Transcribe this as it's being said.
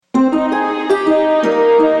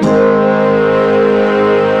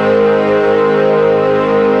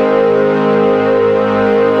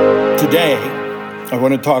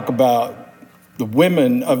want to talk about the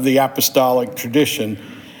women of the apostolic tradition.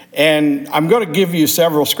 And I'm going to give you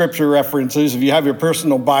several scripture references. If you have your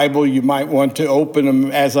personal Bible, you might want to open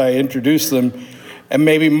them as I introduce them and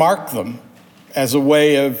maybe mark them as a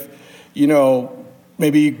way of,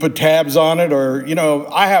 maybe you put tabs on it, or,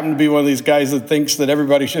 I happen to be one of these guys that thinks that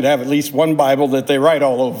everybody should have at least one Bible that they write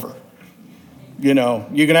all over. You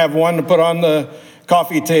can have one to put on the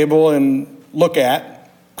coffee table and look at,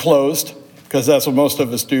 closed, because that's what most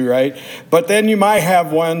of us do, right? But then you might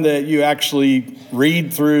have one that you actually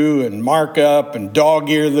read through and mark up and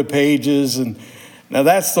dog-ear the pages. And now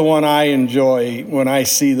that's the one I enjoy when I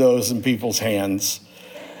see those in people's hands.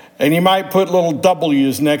 And you might put little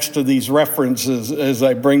W's next to these references as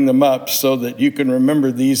I bring them up so that you can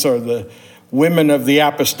remember these are the women of the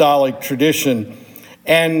apostolic tradition.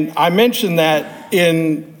 And I mention that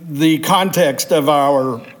in the context of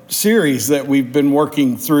our series that we've been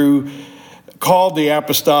working through called the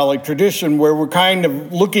Apostolic Tradition, where we're kind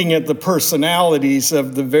of looking at the personalities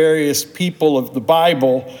of the various people of the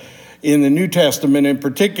Bible in the New Testament in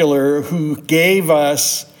particular who gave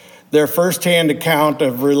us their firsthand account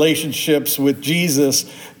of relationships with Jesus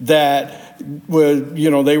that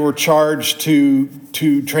they were charged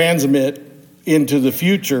to transmit into the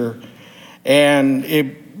future.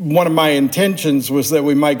 And one of my intentions was that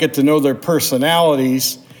we might get to know their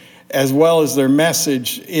personalities as well as their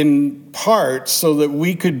message in part so that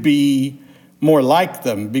we could be more like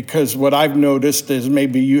them. Because what I've noticed, as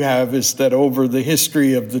maybe you have, is that over the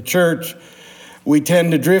history of the church, we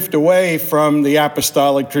tend to drift away from the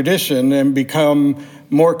apostolic tradition and become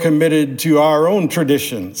more committed to our own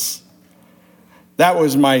traditions. That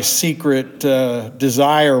was my secret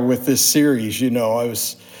desire with this series.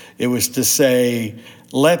 It was to say,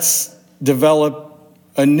 let's develop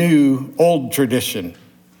a new old tradition,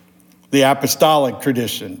 the apostolic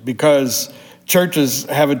tradition, because churches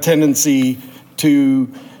have a tendency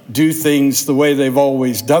to do things the way they've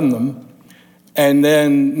always done them, and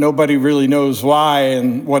then nobody really knows why.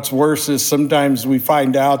 And what's worse is sometimes we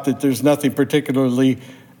find out that there's nothing particularly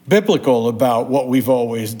biblical about what we've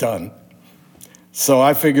always done. So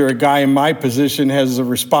I figure a guy in my position has a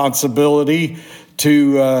responsibility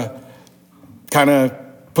to kind of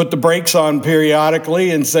put the brakes on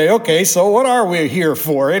periodically and say, okay, so what are we here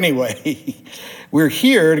for anyway? We're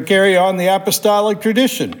here to carry on the apostolic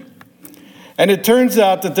tradition. And it turns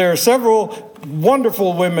out that there are several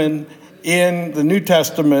wonderful women in the New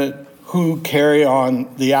Testament who carry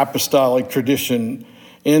on the apostolic tradition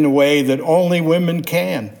in a way that only women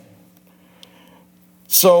can.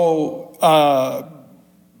 So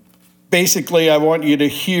basically, I want you to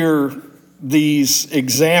hear these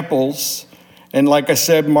examples. And like I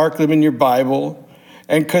said, mark them in your Bible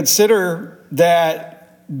and consider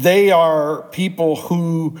that they are people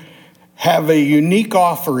who have a unique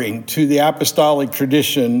offering to the apostolic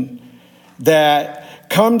tradition that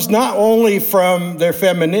comes not only from their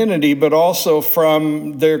femininity, but also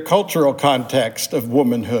from their cultural context of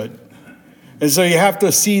womanhood. And so you have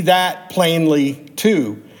to see that plainly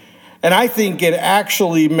too. And I think it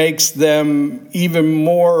actually makes them even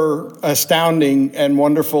more astounding and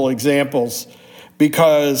wonderful examples,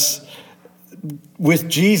 because with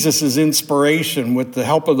Jesus' inspiration, with the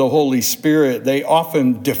help of the Holy Spirit, they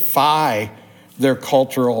often defy their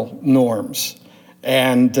cultural norms.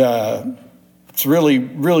 And it's really,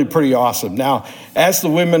 really pretty awesome. Now, as the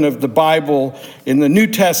women of the Bible in the New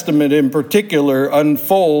Testament in particular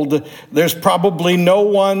unfold, there's probably no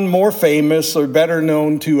one more famous or better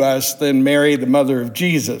known to us than Mary, the mother of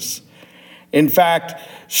Jesus. In fact,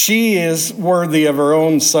 she is worthy of her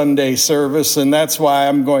own Sunday service, and that's why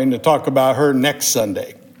I'm going to talk about her next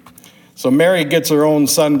Sunday. So Mary gets her own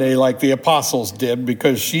Sunday like the apostles did,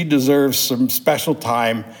 because she deserves some special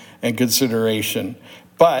time and consideration.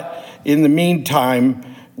 But in the meantime,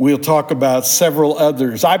 we'll talk about several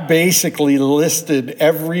others. I basically listed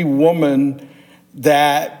every woman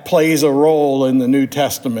that plays a role in the New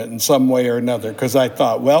Testament in some way or another, because I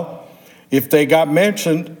thought, well, if they got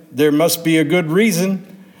mentioned, there must be a good reason.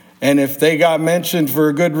 And if they got mentioned for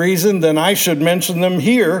a good reason, then I should mention them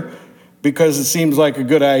here, because it seems like a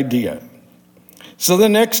good idea. So the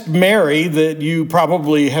next Mary that you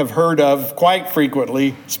probably have heard of quite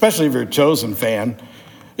frequently, especially if you're a Chosen fan,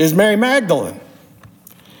 is Mary Magdalene.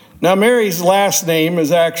 Now, Mary's last name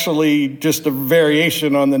is actually just a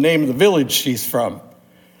variation on the name of the village she's from.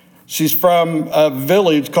 She's from a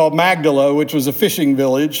village called Magdala, which was a fishing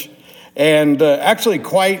village, and actually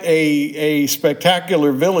quite a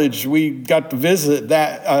spectacular village. We got to visit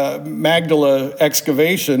that Magdala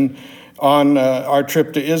excavation on our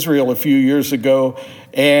trip to Israel a few years ago,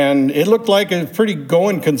 and it looked like a pretty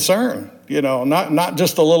going concern. not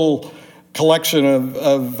just a little collection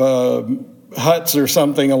of huts or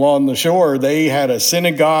something along the shore. They had a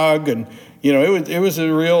synagogue, and it was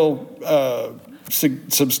a real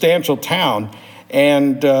substantial town.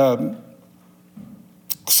 And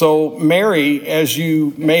so Mary, as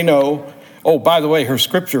you may know, by the way, her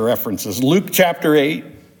scripture references: Luke chapter 8,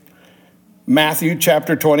 Matthew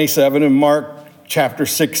chapter 27, and Mark chapter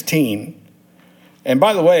 16. And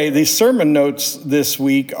by the way, these sermon notes this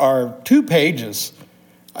week are 2 pages.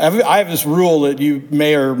 I have this rule that you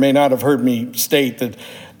may or may not have heard me state, that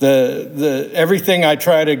the everything I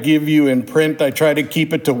try to give you in print, I try to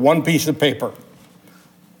keep it to 1 piece of paper.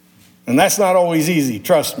 And that's not always easy,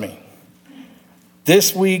 trust me.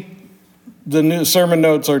 This week, the new sermon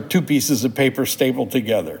notes are 2 pieces of paper stapled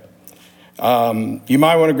together. You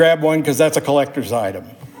might want to grab one because that's a collector's item.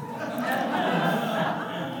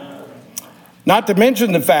 Not to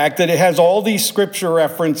mention the fact that it has all these scripture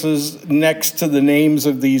references next to the names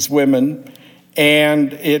of these women,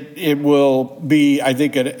 and it will be, I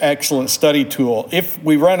think, an excellent study tool. If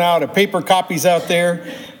we run out of paper copies out there,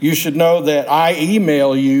 you should know that I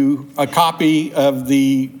email you a copy of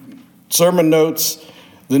the sermon notes,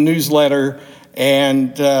 the newsletter,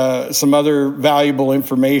 and some other valuable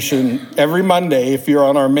information every Monday if you're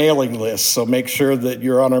on our mailing list. So make sure that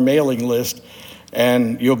you're on our mailing list,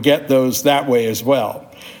 and you'll get those that way as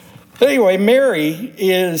well. But anyway, Mary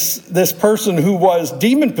is this person who was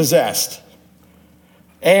demon-possessed.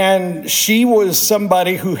 And she was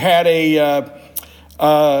somebody who had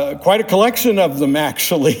quite a collection of them,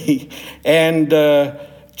 actually. And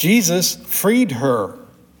Jesus freed her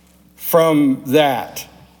from that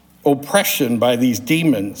oppression by these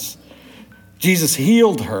demons. Jesus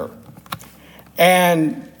healed her.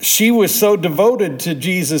 And she was so devoted to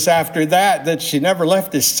Jesus after that she never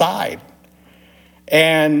left his side.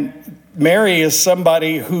 And Mary is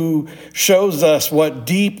somebody who shows us what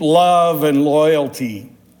deep love and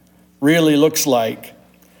loyalty really looks like.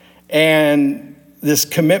 And this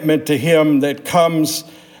commitment to him that comes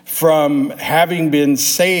from having been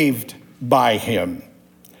saved by him.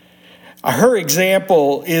 Her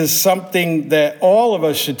example is something that all of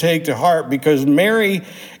us should take to heart, because Mary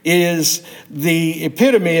is the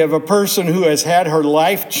epitome of a person who has had her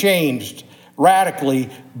life changed radically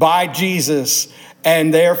by Jesus,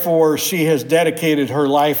 and therefore she has dedicated her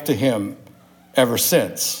life to him ever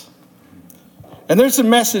since. And there's a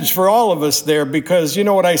message for all of us there, because you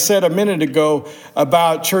know what I said a minute ago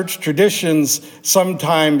about church traditions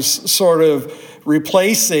sometimes sort of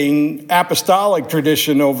replacing apostolic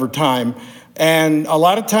tradition over time. And a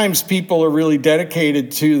lot of times people are really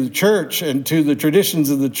dedicated to the church and to the traditions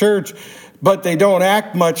of the church, but they don't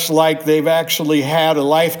act much like they've actually had a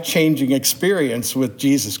life-changing experience with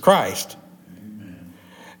Jesus Christ. Amen.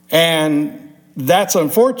 And that's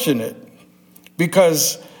unfortunate,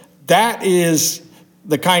 because that is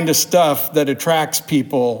the kind of stuff that attracts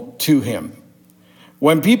people to him.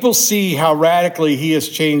 When people see how radically he has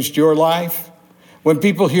changed your life, when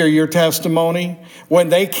people hear your testimony, when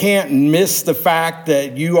they can't miss the fact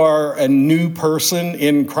that you are a new person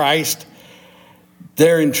in Christ,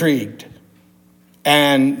 they're intrigued.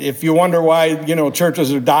 And if you wonder why,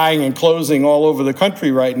 churches are dying and closing all over the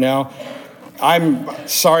country right now, I'm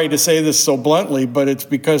sorry to say this so bluntly, but it's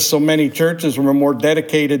because so many churches were more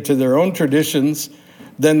dedicated to their own traditions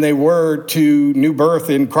than they were to new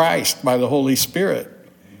birth in Christ by the Holy Spirit.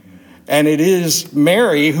 And it is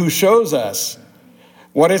Mary who shows us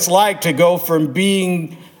what it's like to go from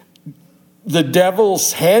being the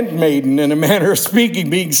devil's handmaiden, in a manner of speaking,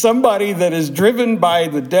 being somebody that is driven by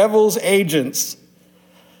the devil's agents,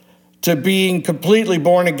 to being completely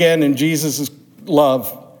born again in Jesus'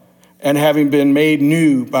 love and having been made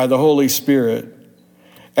new by the Holy Spirit.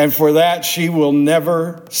 And for that, she will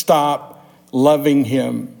never stop loving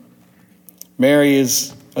him. Mary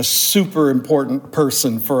is a super important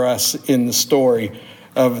person for us in the story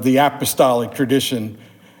of the apostolic tradition.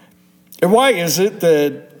 And why is it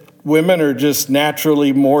that women are just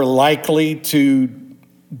naturally more likely to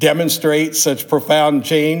demonstrate such profound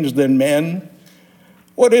change than men?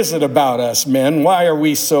 What is it about us men? Why are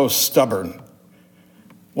we so stubborn?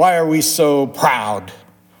 Why are we so proud?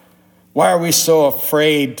 Why are we so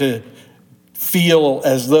afraid to feel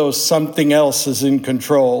as though something else is in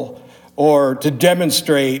control, or to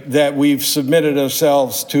demonstrate that we've submitted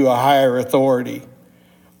ourselves to a higher authority?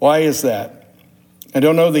 Why is that? I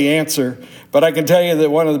don't know the answer, but I can tell you that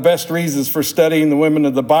one of the best reasons for studying the women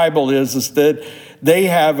of the Bible is that they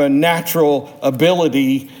have a natural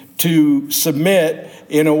ability to submit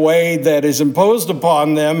in a way that is imposed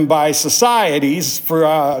upon them by societies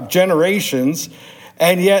for generations,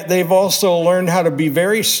 And yet they've also learned how to be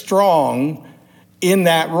very strong in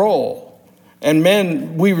that role. And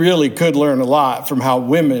men, we really could learn a lot from how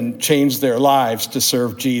women changed their lives to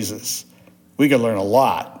serve Jesus. We could learn a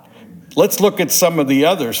lot. Let's look at some of the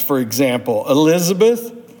others. For example,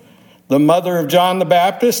 Elizabeth, the mother of John the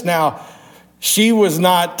Baptist. Now, she was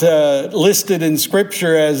not listed in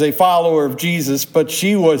Scripture as a follower of Jesus, but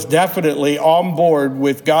she was definitely on board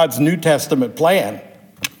with God's New Testament plan.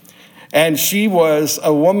 And she was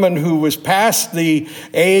a woman who was past the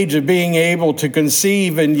age of being able to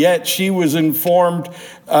conceive, and yet she was informed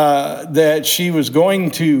that she was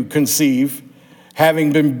going to conceive,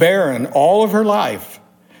 having been barren all of her life.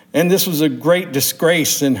 And this was a great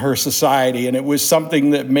disgrace in her society, and it was something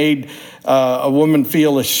that made a woman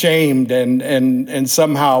feel ashamed and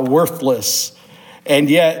somehow worthless. And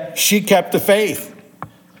yet she kept the faith,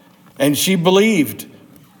 and she believed.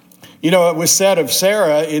 You know, it was said of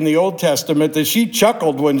Sarah in the Old Testament that she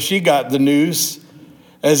chuckled when she got the news,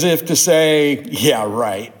 as if to say, yeah,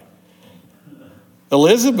 right.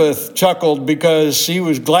 Elizabeth chuckled because she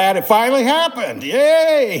was glad it finally happened.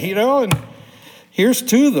 Yay, and here's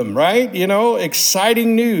to them, right?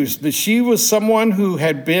 Exciting news. But she was someone who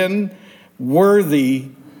had been worthy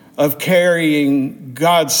of carrying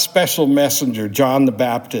God's special messenger, John the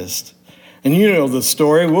Baptist. And you know the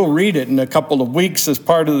story. We'll read it in a couple of weeks as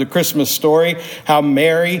part of the Christmas story, how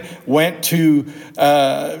Mary went to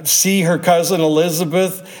see her cousin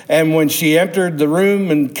Elizabeth. And when she entered the room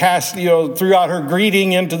and threw out her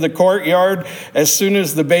greeting into the courtyard, as soon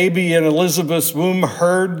as the baby in Elizabeth's womb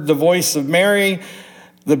heard the voice of Mary,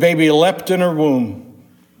 the baby leapt in her womb.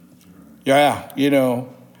 Yeah,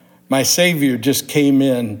 my Savior just came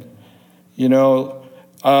in,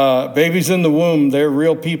 babies in the womb, they're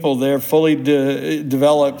real people. They're fully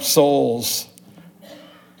developed souls.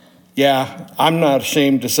 Yeah, I'm not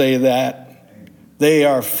ashamed to say that. They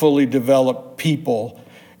are fully developed people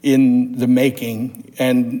in the making,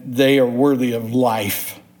 and they are worthy of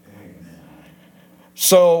life.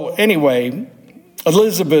 So anyway,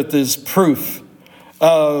 Elizabeth is proof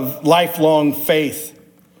of lifelong faith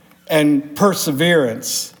and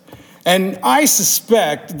perseverance. And I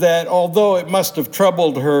suspect that although it must have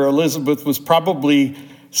troubled her, Elizabeth was probably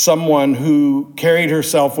someone who carried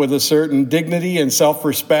herself with a certain dignity and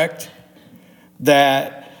self-respect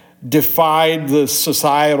that defied the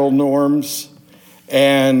societal norms.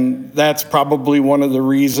 And that's probably one of the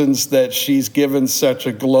reasons that she's given such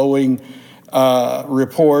a glowing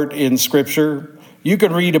report in Scripture. You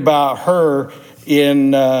can read about her in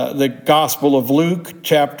the Gospel of Luke,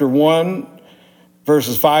 chapter 1,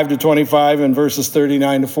 verses 5 to 25 and verses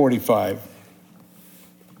 39 to 45.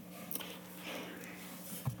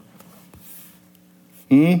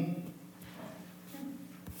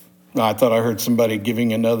 I thought I heard somebody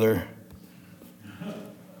giving another.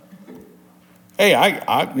 Hey,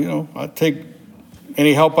 I take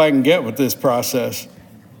any help I can get with this process.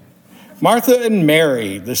 Martha and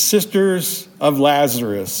Mary, the sisters of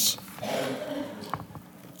Lazarus.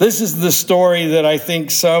 This is the story that I think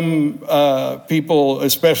some people,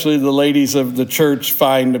 especially the ladies of the church,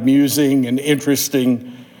 find amusing and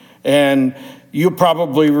interesting. And you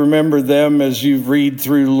probably remember them as you read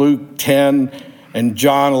through Luke 10 and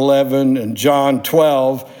John 11 and John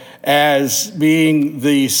 12 as being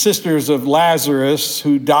the sisters of Lazarus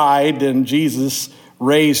who died and Jesus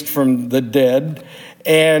raised from the dead.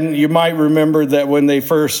 And you might remember that when they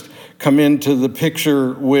first come into the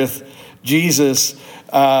picture with Jesus,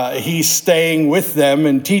 he's staying with them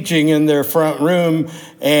and teaching in their front room.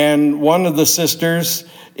 And one of the sisters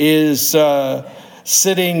is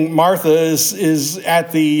sitting, Martha is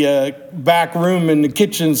at the back room in the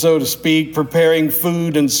kitchen, so to speak, preparing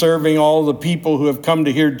food and serving all the people who have come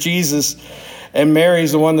to hear Jesus. And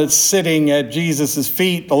Mary's the one that's sitting at Jesus'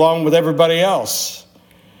 feet along with everybody else.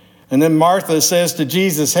 And then Martha says to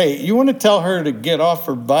Jesus, hey, you want to tell her to get off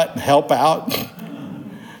her butt and help out?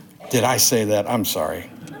 Did I say that? I'm sorry.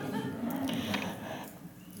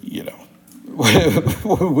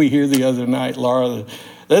 What we hear the other night, Laura,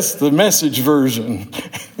 that's the Message version.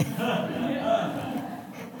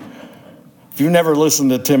 If you've never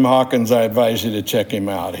listened to Tim Hawkins, I advise you to check him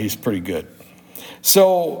out. He's pretty good.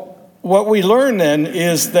 So what we learn then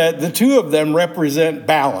is that the two of them represent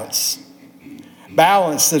balance.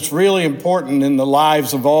 Balance that's really important in the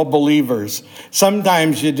lives of all believers.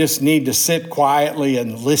 Sometimes you just need to sit quietly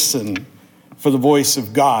and listen for the voice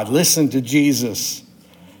of God. Listen to Jesus.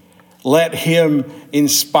 Let him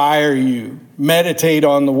inspire you. Meditate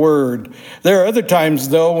on the word. There are other times,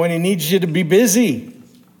 though, when he needs you to be busy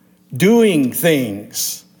doing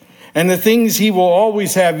things. And the things he will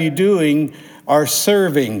always have you doing are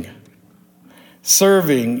serving.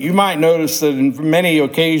 serving. You might notice that in many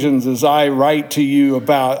occasions as I write to you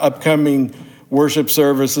about upcoming worship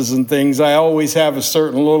services and things, I always have a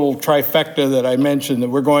certain little trifecta that I mention, that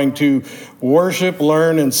we're going to worship,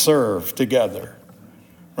 learn, and serve together,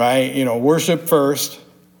 right? Worship first,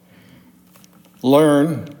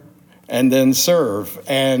 learn, and then serve.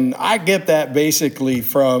 And I get that basically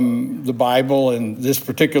from the Bible, and this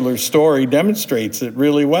particular story demonstrates it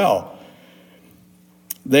really well.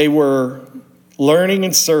 They were learning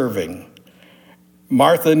and serving.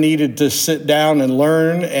 Martha needed to sit down and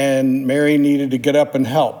learn, and Mary needed to get up and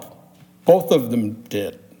help. Both of them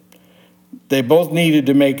did. They both needed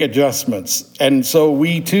to make adjustments. And so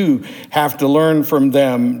we too have to learn from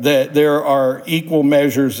them that there are equal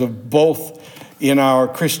measures of both in our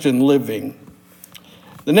Christian living.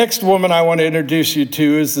 The next woman I want to introduce you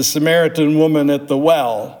to is the Samaritan woman at the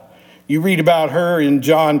well. You read about her in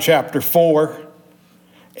John chapter 4,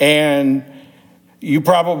 and you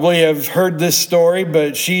probably have heard this story,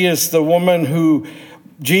 but she is the woman who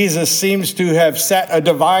Jesus seems to have set a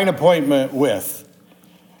divine appointment with.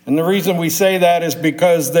 And the reason we say that is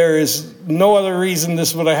because there is no other reason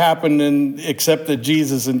this would have happened except that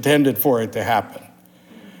Jesus intended for it to happen.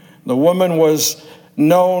 The woman was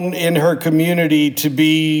known in her community to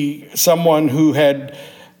be someone who had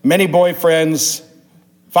many boyfriends,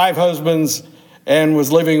 5 husbands, and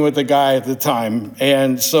was living with a guy at the time.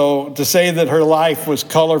 And so to say that her life was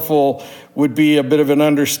colorful would be a bit of an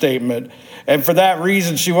understatement. And for that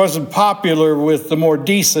reason, she wasn't popular with the more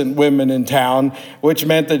decent women in town, which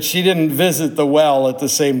meant that she didn't visit the well at the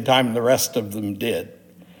same time the rest of them did.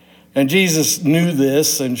 And Jesus knew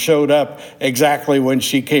this and showed up exactly when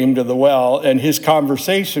she came to the well. And his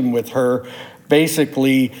conversation with her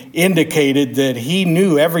basically indicated that he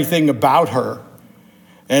knew everything about her.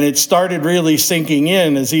 And it started really sinking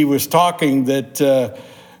in as he was talking that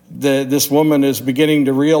this woman is beginning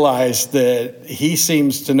to realize that he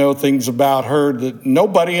seems to know things about her that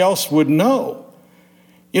nobody else would know.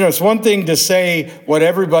 It's one thing to say what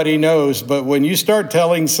everybody knows, but when you start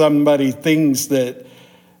telling somebody things that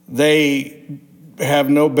they have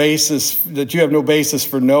no basis, that you have no basis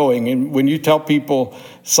for knowing, and when you tell people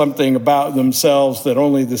something about themselves that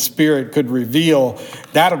only the Spirit could reveal,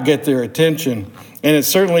 that'll get their attention. And it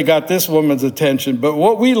certainly got this woman's attention. But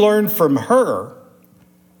what we learned from her,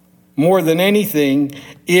 more than anything,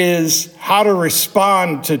 is how to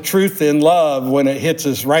respond to truth in love when it hits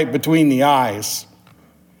us right between the eyes.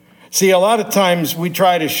 See, a lot of times we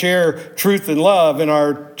try to share truth and love in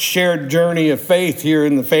our shared journey of faith here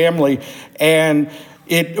in the family, and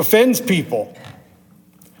it offends people.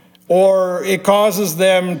 Or it causes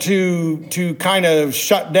them to kind of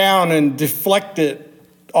shut down and deflect it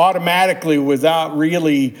automatically without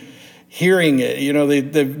really hearing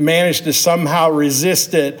it. They've managed to somehow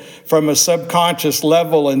resist it from a subconscious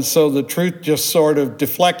level, and so the truth just sort of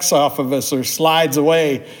deflects off of us or slides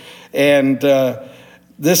away. And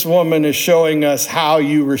this woman is showing us how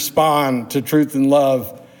you respond to truth and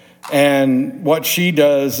love. And what she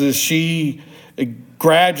does is she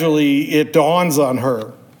gradually, it dawns on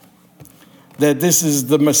her that this is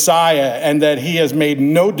the Messiah and that he has made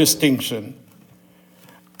no distinction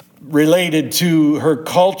related to her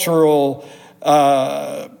cultural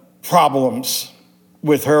problems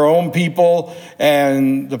with her own people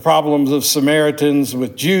and the problems of Samaritans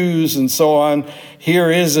with Jews and so on. Here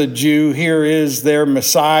is a Jew, here is their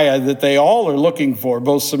Messiah that they all are looking for,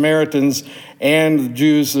 both Samaritans and the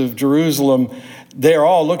Jews of Jerusalem. They're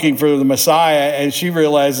all looking for the Messiah, and she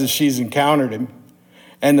realizes she's encountered him.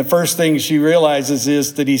 And the first thing she realizes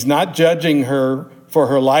is that he's not judging her for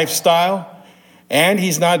her lifestyle, and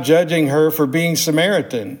he's not judging her for being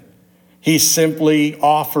Samaritan. He's simply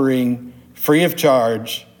offering, free of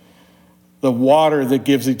charge, the water that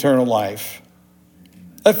gives eternal life.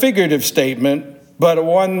 A figurative statement, but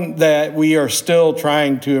one that we are still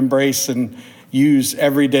trying to embrace and use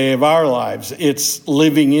every day of our lives. It's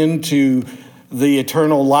living into the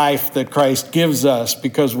eternal life that Christ gives us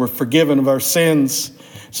because we're forgiven of our sins.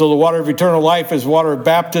 So the water of eternal life is water of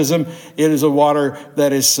baptism. It is a water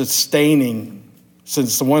that is sustaining,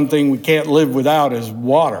 since the one thing we can't live without is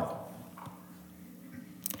water.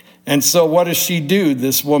 And so what does she do,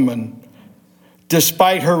 this woman?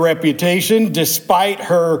 Despite her reputation, despite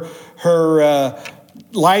her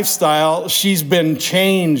lifestyle, she's been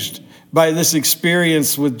changed by this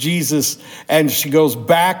experience with Jesus, and she goes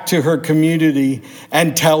back to her community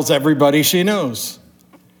and tells everybody she knows.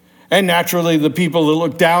 And naturally, the people that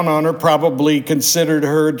looked down on her probably considered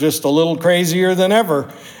her just a little crazier than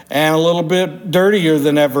ever and a little bit dirtier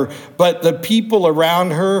than ever. But the people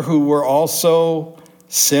around her who were also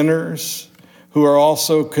sinners, who are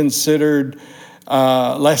also considered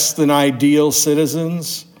less than ideal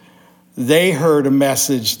citizens, they heard a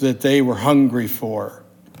message that they were hungry for,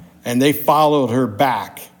 and they followed her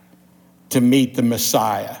back to meet the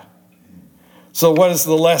Messiah. So what is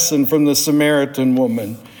the lesson from the Samaritan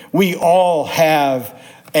woman? We all have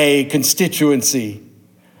a constituency.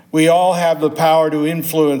 We all have the power to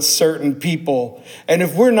influence certain people. And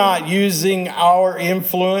if we're not using our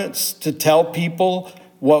influence to tell people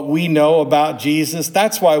what we know about Jesus,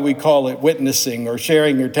 that's why we call it witnessing or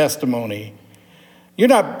sharing your testimony. You're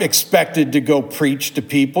not expected to go preach to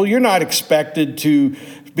people. You're not expected to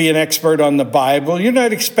be an expert on the Bible. You're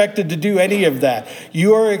not expected to do any of that.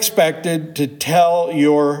 You are expected to tell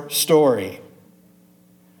your story,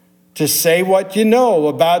 to say what you know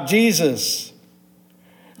about Jesus.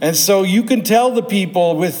 And so you can tell the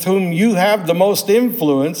people with whom you have the most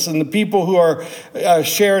influence and the people who are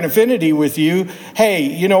share an affinity with you, hey,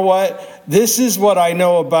 you know what? This is what I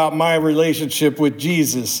know about my relationship with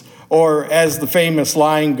Jesus. Or as the famous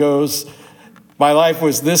line goes, my life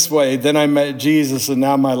was this way, then I met Jesus, and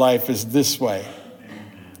now my life is this way.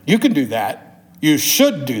 You can do that. You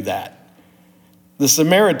should do that. The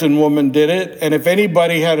Samaritan woman did it, and if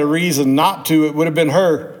anybody had a reason not to, it would have been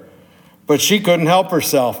her. But she couldn't help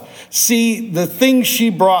herself. See, the thing she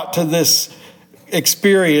brought to this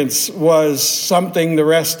experience was something the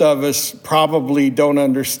rest of us probably don't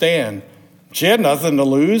understand. She had nothing to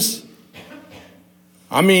lose.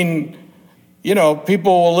 I mean, you know,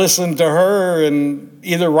 people will listen to her and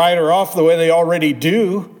either write her off the way they already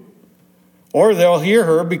do, or they'll hear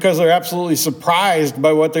her because they're absolutely surprised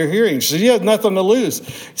by what they're hearing. So she has nothing to lose.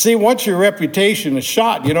 See, once your reputation is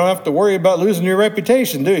shot, you don't have to worry about losing your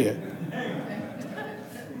reputation, do you?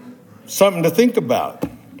 Something to think about.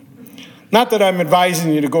 Not that I'm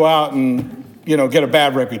advising you to go out and, get a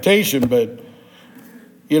bad reputation, but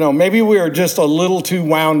maybe we are just a little too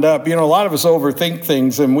wound up. A lot of us overthink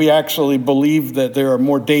things, and we actually believe that there are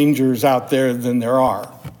more dangers out there than there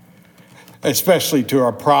are, especially to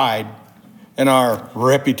our pride and our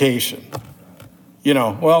reputation.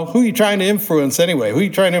 Well, who are you trying to influence anyway? Who are you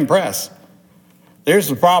trying to impress? There's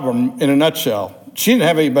the problem in a nutshell. She didn't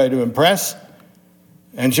have anybody to impress,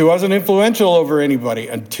 and she wasn't influential over anybody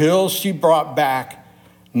until she brought back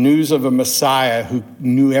news of a Messiah who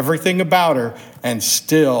knew everything about her and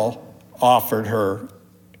still offered her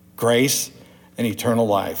grace and eternal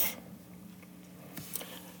life.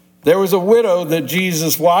 There was a widow that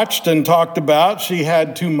Jesus watched and talked about. She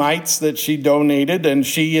had 2 mites that she donated, and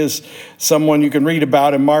she is someone you can read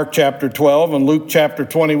about in Mark chapter 12 and Luke chapter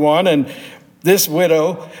 21. And this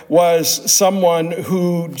widow was someone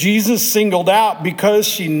who Jesus singled out because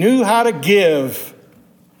she knew how to give.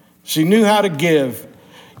 She knew how to give.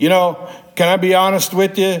 Can I be honest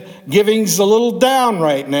with you? Giving's a little down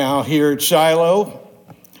right now here at Shiloh.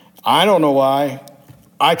 I don't know why.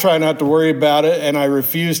 I try not to worry about it, and I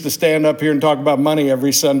refuse to stand up here and talk about money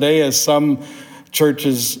every Sunday, as some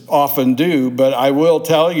churches often do. But I will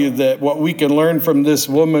tell you that what we can learn from this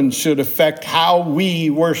woman should affect how we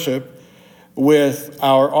worship with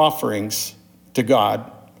our offerings to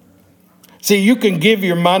God. See, you can give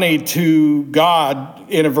your money to God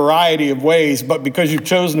in a variety of ways, but because you've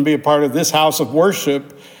chosen to be a part of this house of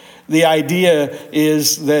worship, the idea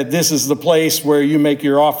is that this is the place where you make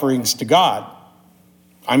your offerings to God.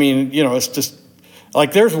 I mean, it's just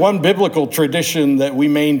like there's one biblical tradition that we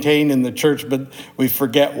maintain in the church, but we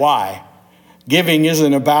forget why. Giving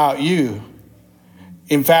isn't about you.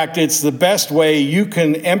 In fact, it's the best way you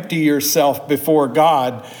can empty yourself before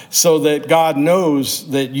God so that God knows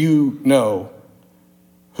that you know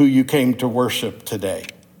who you came to worship today.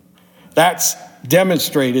 That's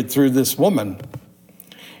demonstrated through this woman.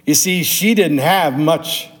 You see, she didn't have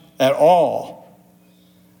much at all.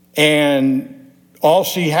 And all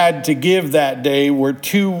she had to give that day were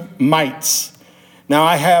 2 mites. Now,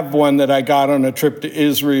 I have one that I got on a trip to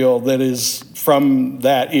Israel that is from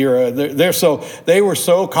that era. They were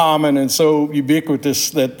so common and so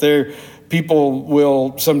ubiquitous that people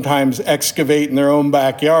will sometimes excavate in their own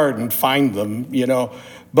backyard and find them,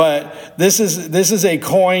 But this is a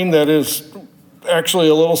coin that is actually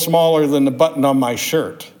a little smaller than the button on my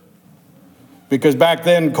shirt. Because back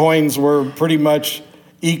then, coins were pretty much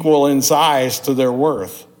equal in size to their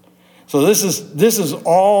worth. So this is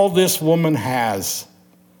all this woman has.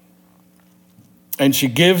 And she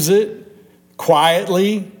gives it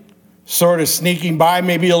quietly, sort of sneaking by,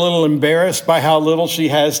 maybe a little embarrassed by how little she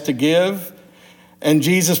has to give. And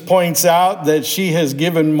Jesus points out that she has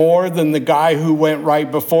given more than the guy who went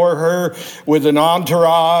right before her with an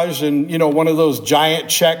entourage and, one of those giant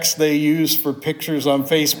checks they use for pictures on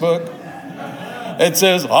Facebook. It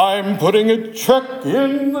says, I'm putting a check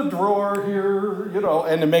in the drawer here,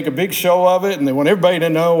 and they make a big show of it, and they want everybody to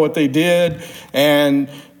know what they did. And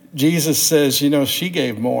Jesus says, she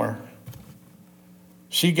gave more.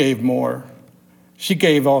 She gave more. She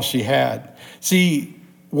gave all she had. See,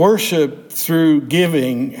 worship through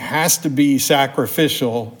giving has to be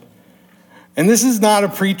sacrificial. And this is not a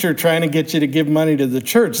preacher trying to get you to give money to the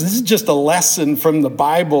church. This is just a lesson from the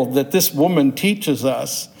Bible that this woman teaches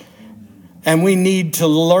us. And we need to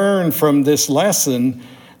learn from this lesson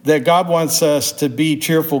that God wants us to be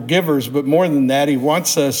cheerful givers, but more than that, he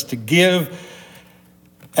wants us to give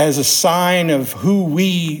as a sign of who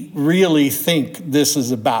we really think this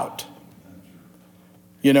is about.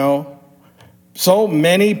 So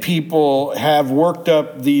many people have worked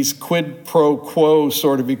up these quid pro quo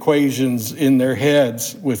sort of equations in their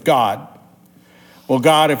heads with God. Well,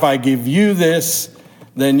 God, if I give you this,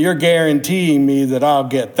 then you're guaranteeing me that I'll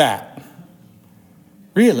get that.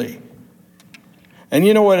 Really? And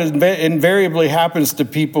you know what invariably happens to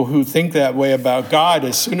people who think that way about God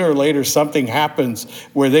is sooner or later something happens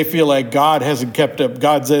where they feel like God hasn't kept up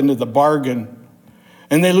God's end of the bargain.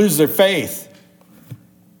 And they lose their faith,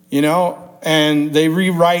 and they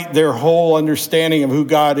rewrite their whole understanding of who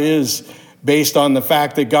God is based on the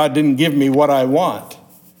fact that God didn't give me what I want.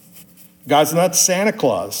 God's not Santa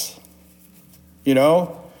Claus,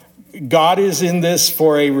 God is in this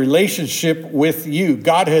for a relationship with you.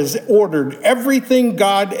 God has ordered everything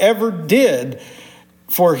God ever did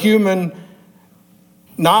for human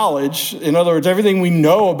knowledge. In other words, everything we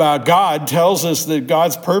know about God tells us that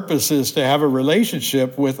God's purpose is to have a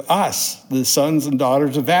relationship with us, the sons and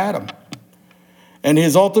daughters of Adam. And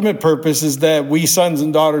his ultimate purpose is that we sons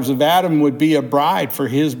and daughters of Adam would be a bride for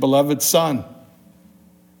his beloved son.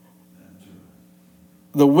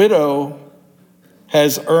 The widow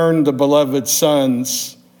has earned the beloved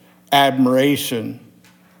son's admiration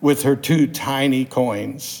with her 2 tiny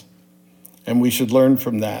coins. And we should learn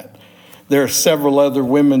from that. There are several other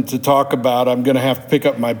women to talk about. I'm going to have to pick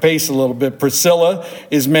up my pace a little bit. Priscilla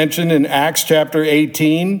is mentioned in Acts chapter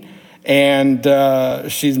 18. And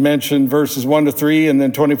she's mentioned verses 1-3 and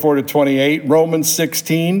then 24-28. Romans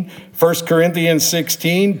 16, 1 Corinthians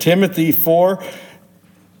 16, Timothy 4.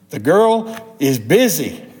 The girl is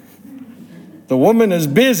busy. The woman is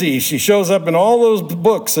busy. She shows up in all those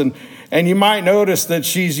books. And you might notice that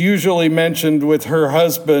she's usually mentioned with her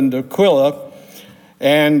husband, Aquila.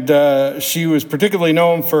 And she was particularly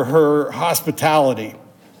known for her hospitality.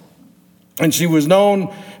 And she was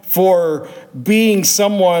known for being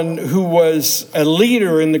someone who was a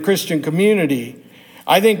leader in the Christian community.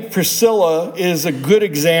 I think Priscilla is a good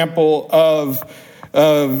example of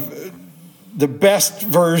the best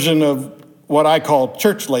version of what I call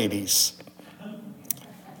church ladies.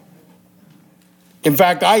 In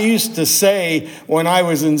fact, I used to say when I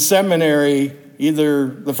was in seminary, either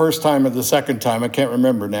the first time or the second time, I can't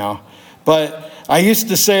remember now, but I used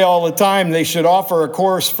to say all the time they should offer a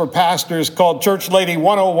course for pastors called Church Lady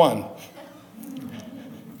 101.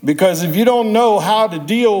 Because if you don't know how to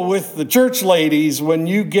deal with the church ladies when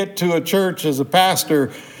you get to a church as a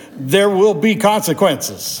pastor, there will be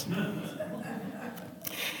consequences.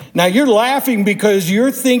 Now, you're laughing because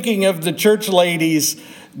you're thinking of the church ladies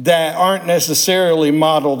that aren't necessarily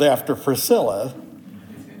modeled after Priscilla.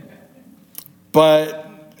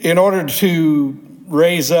 But in order to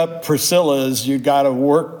raise up Priscillas, you got to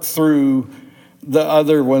work through the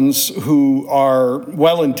other ones who are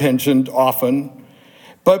well-intentioned often.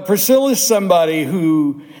 But Priscilla is somebody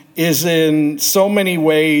who is in so many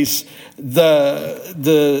ways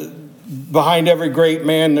the behind every great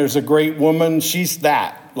man, there's a great woman. She's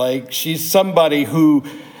that. Like, she's somebody who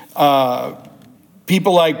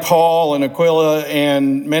people like Paul and Aquila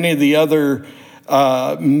and many of the other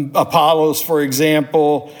Apollos, for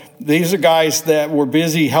example, these are guys that were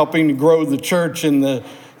busy helping to grow the church in the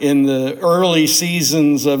early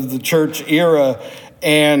seasons of the church era.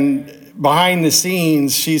 And behind the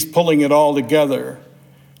scenes, she's pulling it all together.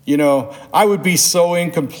 I would be so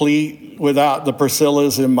incomplete without the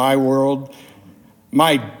Priscillas in my world.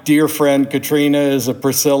 My dear friend Katrina is a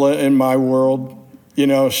Priscilla in my world.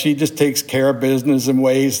 She just takes care of business in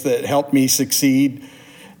ways that help me succeed.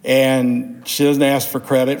 And she doesn't ask for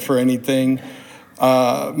credit for anything.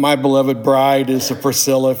 My beloved bride is a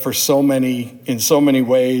Priscilla in so many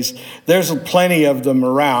ways. There's plenty of them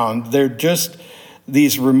around. They're just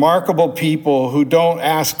these remarkable people who don't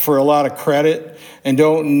ask for a lot of credit and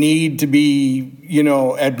don't need to be,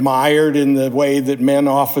 admired in the way that men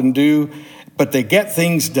often do, but they get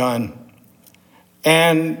things done.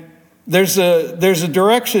 And there's a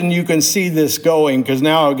direction you can see this going, because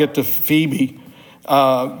now I'll get to Phoebe.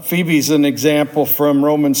 Phoebe's an example from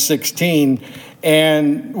Romans 16.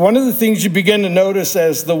 And one of the things you begin to notice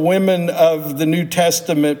as the women of the New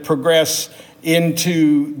Testament progress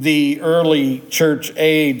into the early church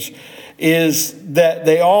age is that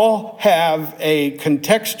they all have a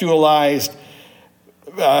contextualized,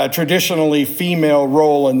 traditionally female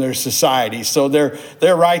role in their society. So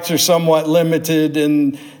their rights are somewhat limited,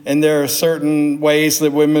 and there are certain ways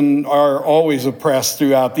that women are always oppressed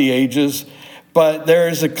throughout the ages. But there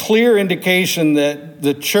is a clear indication that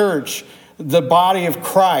the church, the body of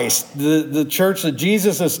Christ, the church that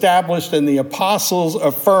Jesus established and the apostles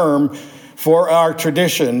affirm for our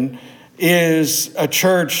tradition, is a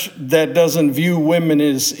church that doesn't view women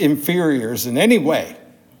as inferiors in any way,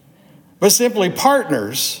 but simply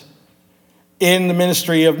partners in the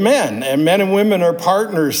ministry of men. And men and women are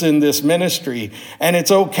partners in this ministry. And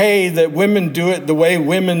it's okay that women do it the way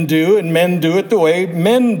women do and men do it the way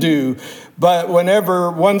men do. But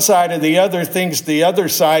whenever one side or the other thinks the other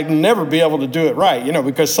side will never be able to do it right,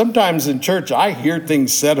 because sometimes in church I hear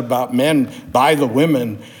things said about men by the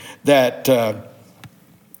women that,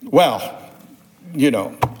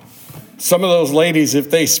 some of those ladies,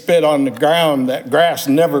 if they spit on the ground, that grass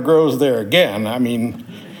never grows there again. I mean,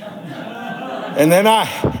 and then I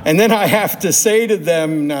have to say to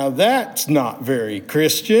them, now that's not very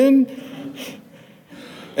Christian.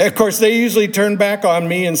 Of course, they usually turn back on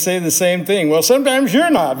me and say the same thing. Well, sometimes you're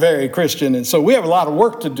not very Christian, and so we have a lot of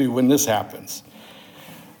work to do when this happens.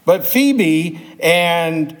 But Phoebe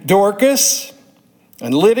and Dorcas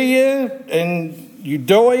and Lydia and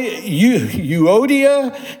Euodia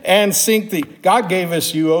and Syntyche. God gave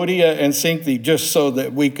us Euodia and Syntyche just so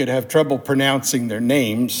that we could have trouble pronouncing their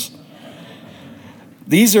names.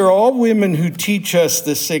 These are all women who teach us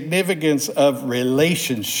the significance of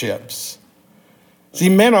relationships. See,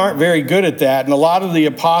 men aren't very good at that. And a lot of the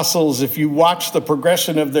apostles, if you watch the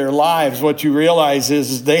progression of their lives, what you realize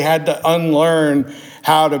is they had to unlearn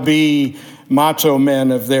how to be macho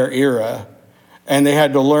men of their era. And they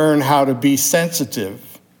had to learn how to be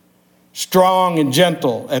sensitive, strong and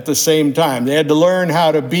gentle at the same time. They had to learn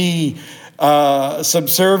how to be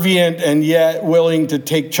subservient and yet willing to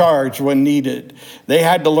take charge when needed. They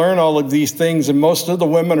had to learn all of these things, and most of the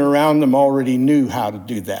women around them already knew how to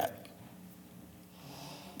do that.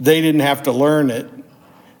 They didn't have to learn it,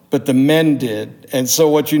 but the men did. And so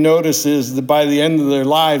what you notice is that by the end of their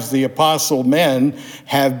lives, the apostle men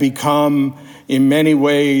have become, in many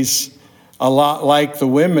ways, a lot like the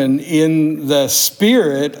women in the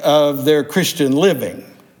spirit of their Christian living.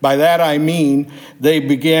 By that I mean they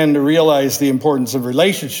began to realize the importance of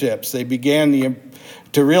relationships. They began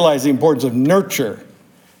to realize the importance of nurture.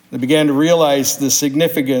 They began to realize the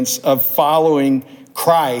significance of following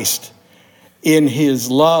Christ in his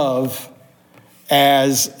love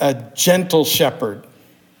as a gentle shepherd.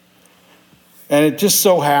 And it just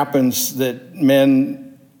so happens that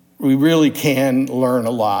men, we really can learn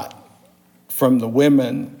a lot from the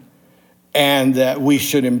women, and that we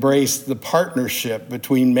should embrace the partnership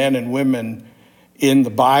between men and women in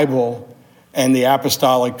the Bible and the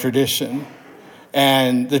apostolic tradition.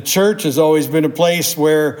 And the church has always been a place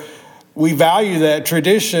where we value that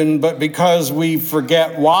tradition, but because we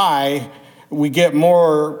forget why, we get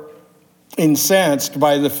more incensed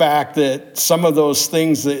by the fact that some of those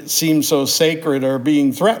things that seem so sacred are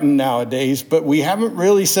being threatened nowadays, but we haven't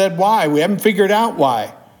really said why. We haven't figured out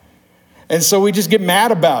why. And so we just get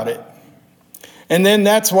mad about it. And then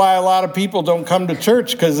that's why a lot of people don't come to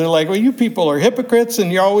church, because they're like, well, you people are hypocrites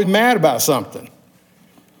and you're always mad about something.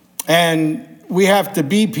 And we have to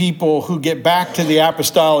be people who get back to the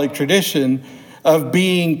apostolic tradition of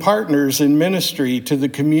being partners in ministry to the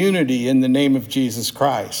community in the name of Jesus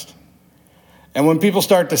Christ. And when people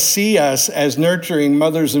start to see us as nurturing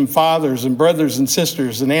mothers and fathers and brothers and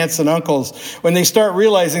sisters and aunts and uncles, when they start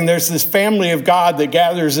realizing there's this family of God that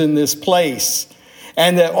gathers in this place,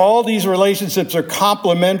 and that all these relationships are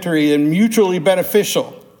complementary and mutually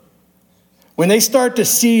beneficial, when they start to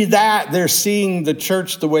see that, they're seeing the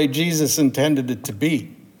church the way Jesus intended it to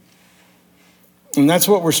be. And that's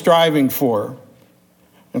what we're striving for.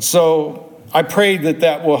 And so I pray that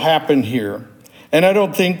that will happen here. And I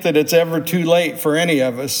don't think that it's ever too late for any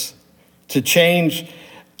of us to change.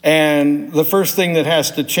 And the first thing that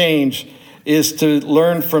has to change is to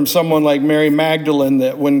learn from someone like Mary Magdalene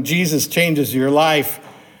that when Jesus changes your life,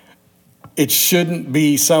 it shouldn't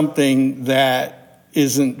be something that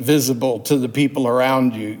isn't visible to the people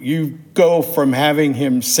around you. You go from having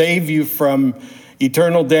him save you from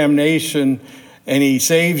eternal damnation, and he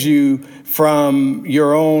saves you from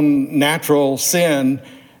your own natural sin,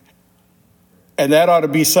 And that ought to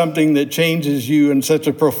be something that changes you in such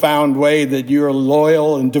a profound way that you're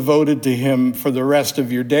loyal and devoted to him for the rest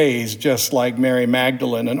of your days, just like Mary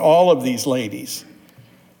Magdalene and all of these ladies.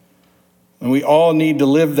 And we all need to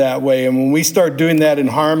live that way. And when we start doing that in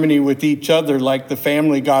harmony with each other, like the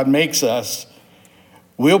family God makes us,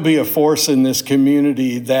 we'll be a force in this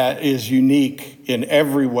community that is unique in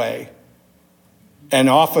every way, and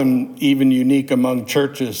often even unique among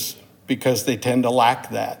churches because they tend to lack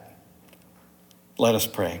that. Let us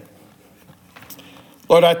pray.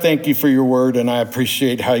 Lord, I thank you for your word, and I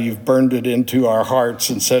appreciate how you've burned it into our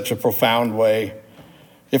hearts in such a profound way.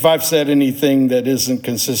 If I've said anything that isn't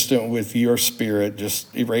consistent with your spirit,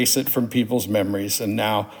 just erase it from people's memories and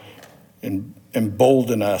now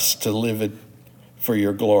embolden us to live it for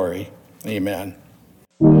your glory. Amen.